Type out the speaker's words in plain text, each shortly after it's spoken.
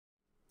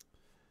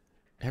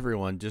Hey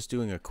everyone, just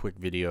doing a quick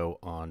video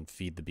on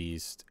Feed the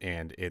Beast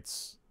and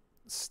its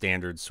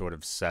standard sort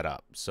of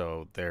setup.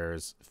 So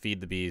there's Feed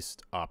the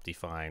Beast,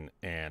 OptiFine,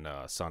 and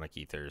Sonic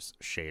Ether's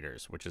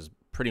shaders, which is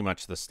pretty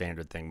much the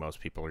standard thing most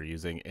people are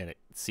using. And it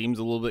seems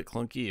a little bit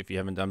clunky if you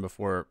haven't done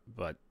before,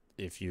 but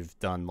if you've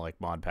done like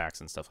mod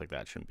packs and stuff like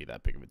that, it shouldn't be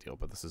that big of a deal.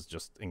 But this is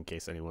just in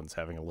case anyone's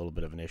having a little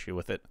bit of an issue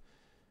with it.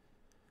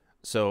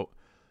 So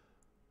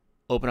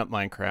open up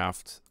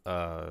Minecraft,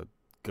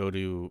 go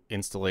to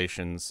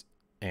installations,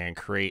 and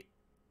create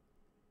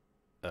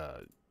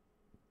I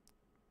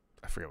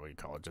forget what you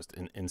call it, just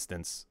an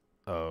instance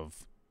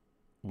of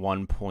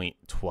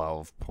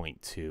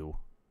 1.12.2.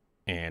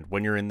 And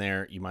when you're in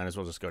there, you might as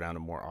well just go down to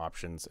more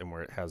options, and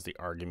where it has the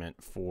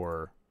argument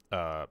for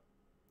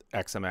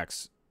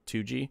XMX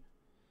 2G,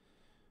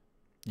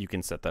 you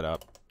can set that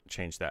up,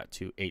 change that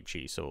to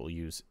 8G. So we'll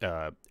use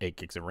 8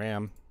 gigs of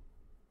RAM.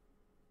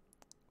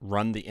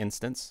 Run the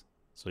instance.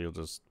 So you'll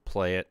just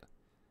play it,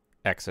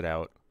 exit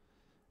out,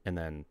 and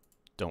then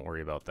don't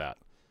worry about that.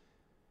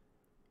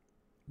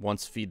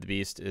 Once Feed the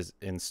Beast is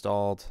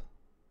installed,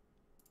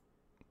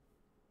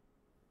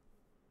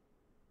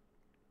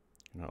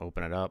 I'm gonna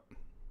open it up,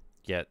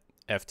 get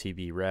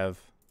FTB rev,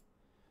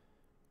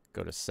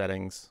 go to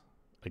settings,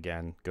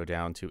 again, go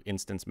down to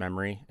instance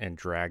memory and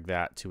drag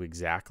that to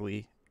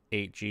exactly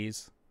 8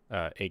 gigs.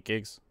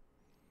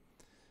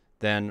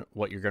 Then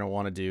what you're gonna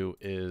wanna do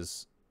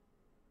is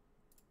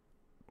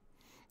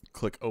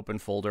click open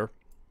folder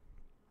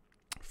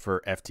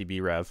for FTB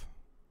rev.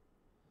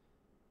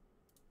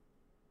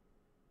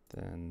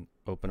 Then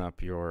open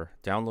up your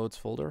downloads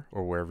folder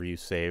or wherever you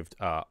saved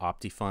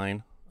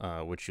OptiFine,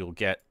 which you'll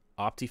get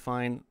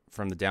OptiFine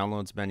from the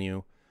downloads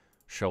menu.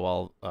 Show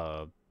all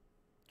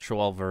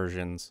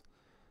versions.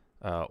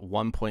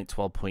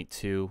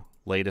 1.12.2,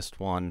 latest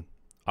one,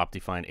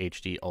 OptiFine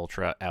HD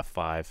Ultra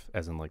F5,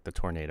 as in like the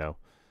tornado.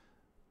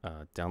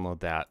 Download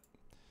that.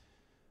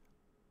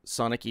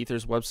 Sonic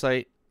Ether's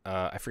website.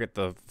 I forget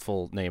the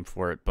full name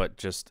for it, but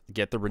just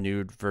get the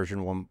renewed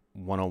version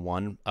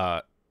 101.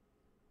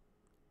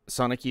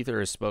 Sonic Ether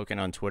has spoken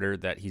on Twitter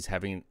that he's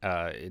having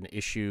an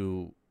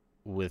issue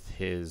with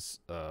his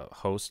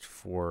host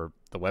for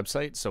the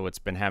website. So it's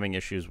been having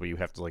issues where you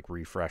have to like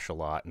refresh a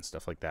lot and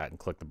stuff like that and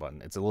click the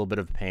button. It's a little bit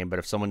of a pain, but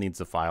if someone needs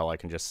the file, I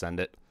can just send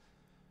it.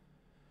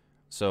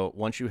 So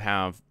once you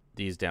have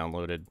these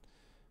downloaded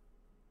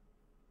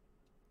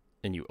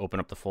and you open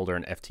up the folder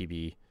in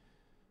FTB,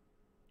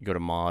 you go to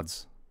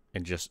mods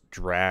and just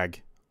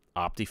drag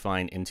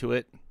OptiFine into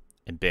it,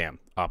 and bam,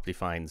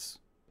 OptiFine's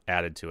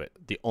added to it.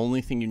 The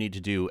only thing you need to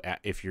do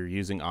if you're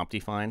using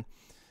OptiFine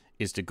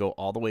is to go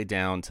all the way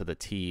down to the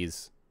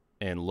T's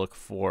and look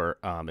for,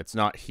 it's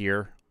not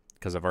here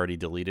because I've already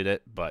deleted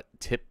it, but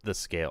Tip the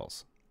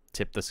Scales.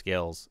 Tip the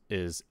Scales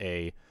is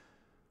a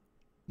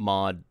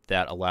mod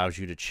that allows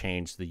you to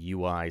change the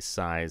UI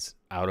size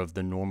out of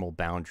the normal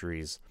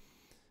boundaries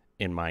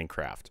in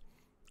Minecraft.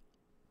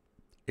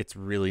 It's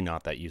really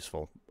not that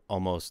useful.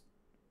 Almost,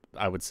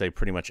 I would say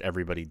pretty much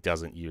everybody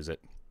doesn't use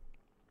it.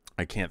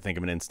 I can't think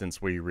of an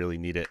instance where you really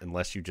need it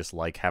unless you just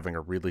like having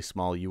a really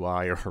small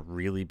UI or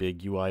really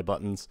big UI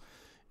buttons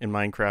in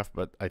Minecraft,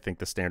 but I think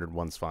the standard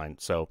one's fine.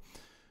 So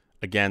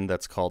again,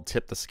 that's called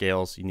Tip the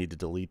Scales. You need to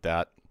delete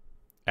that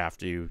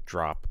after you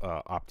drop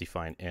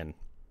OptiFine in.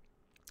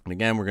 And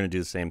again, we're going to do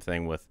the same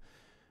thing with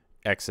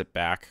exit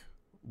back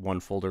one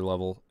folder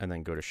level and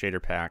then go to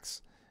shader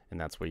packs, and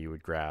that's where you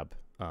would grab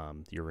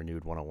your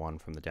renewed 101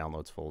 from the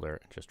downloads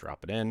folder and just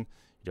drop it in.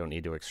 You don't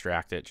need to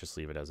extract it, just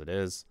leave it as it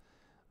is.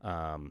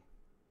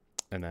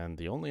 And then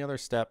the only other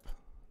step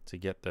to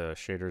get the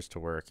shaders to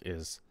work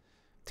is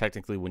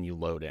technically when you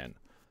load in.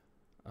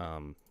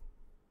 So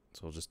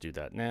we'll just do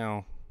that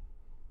now.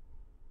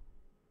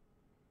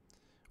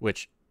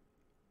 Which,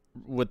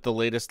 with the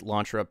latest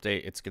launcher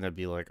update, it's going to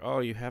be like, oh,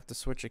 you have to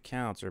switch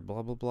accounts or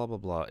blah, blah, blah, blah,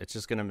 blah. It's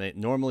just going to make,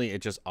 normally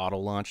it just auto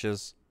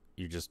launches.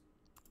 You just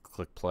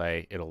click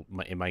play.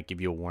 It might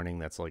give you a warning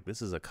that's like,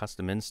 this is a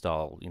custom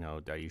install. You know,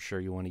 are you sure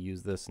you want to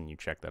use this? And you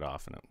check that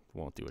off and it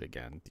won't do it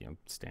again. You know,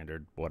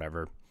 standard,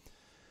 whatever.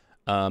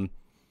 Don't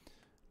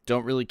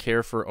really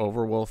care for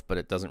Overwolf, but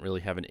it doesn't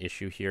really have an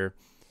issue here.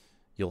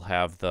 You'll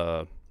have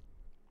there'll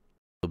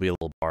be a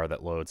little bar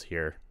that loads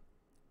here.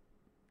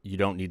 You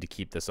don't need to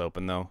keep this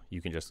open though. You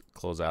can just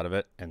close out of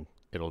it and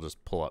it'll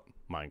just pull up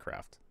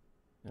Minecraft.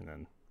 And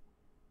then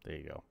there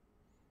you go.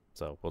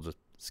 So we'll just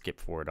skip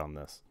forward on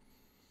this.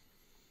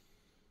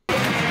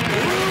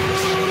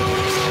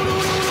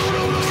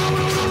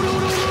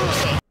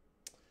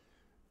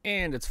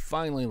 And it's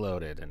finally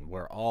loaded, and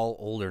we're all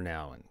older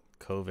now, and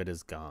COVID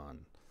is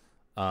gone.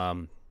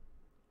 You're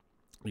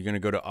going to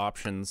go to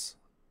options,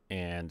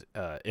 and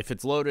if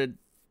it's loaded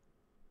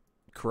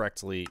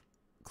correctly,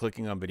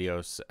 clicking on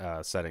video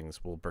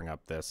settings will bring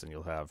up this, and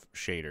you'll have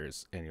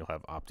shaders, and you'll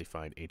have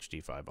OptiFine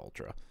HD5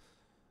 Ultra.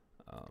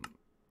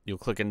 You'll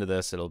click into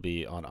this, it'll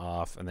be on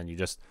off, and then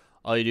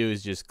all you do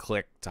is just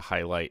click to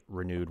highlight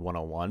renewed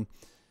 101.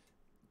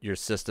 Your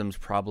system's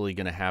probably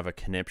going to have a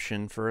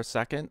conniption for a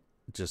second.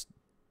 Just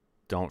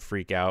don't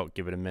freak out.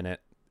 Give it a minute.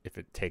 if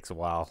it takes a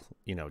while,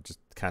 you know, just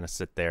kind of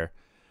sit there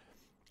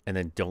and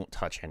then don't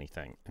touch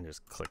anything and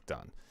just click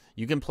done.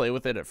 You can play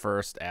with it at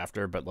first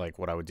after, but like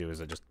what I would do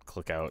is I just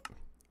click out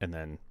and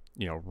then,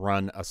 you know,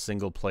 run a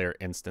single player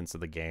instance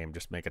of the game,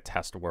 just make a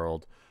test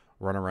world,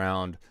 run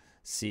around,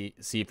 see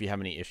if you have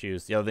any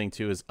issues. The other thing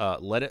too is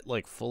let it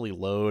like fully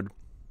load.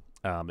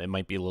 It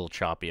might be a little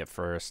choppy at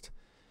first,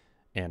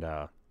 and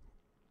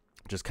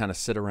just kind of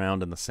sit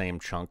around in the same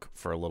chunk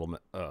for a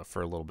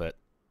little bit,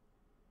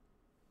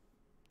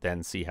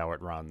 then see how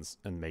it runs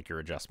and make your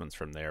adjustments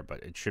from there.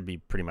 But it should be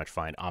pretty much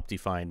fine.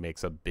 OptiFine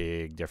makes a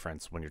big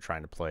difference when you're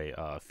trying to play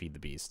Feed the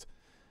Beast.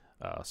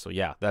 So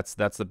yeah, that's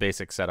the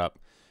basic setup.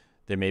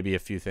 There may be a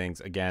few things,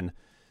 again,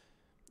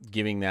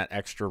 giving that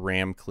extra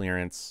RAM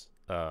clearance,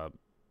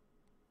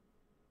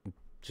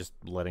 just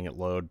letting it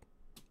load,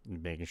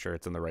 making sure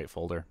it's in the right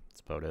folder.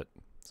 That's about it.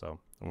 So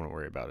I won't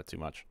worry about it too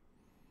much.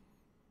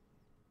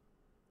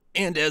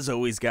 And as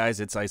always,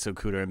 guys, it's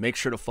IsoCooter. And make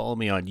sure to follow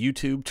me on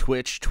YouTube,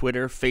 Twitch,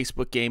 Twitter,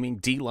 Facebook Gaming,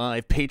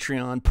 DLive,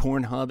 Patreon,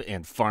 Pornhub,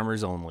 and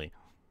Farmers Only.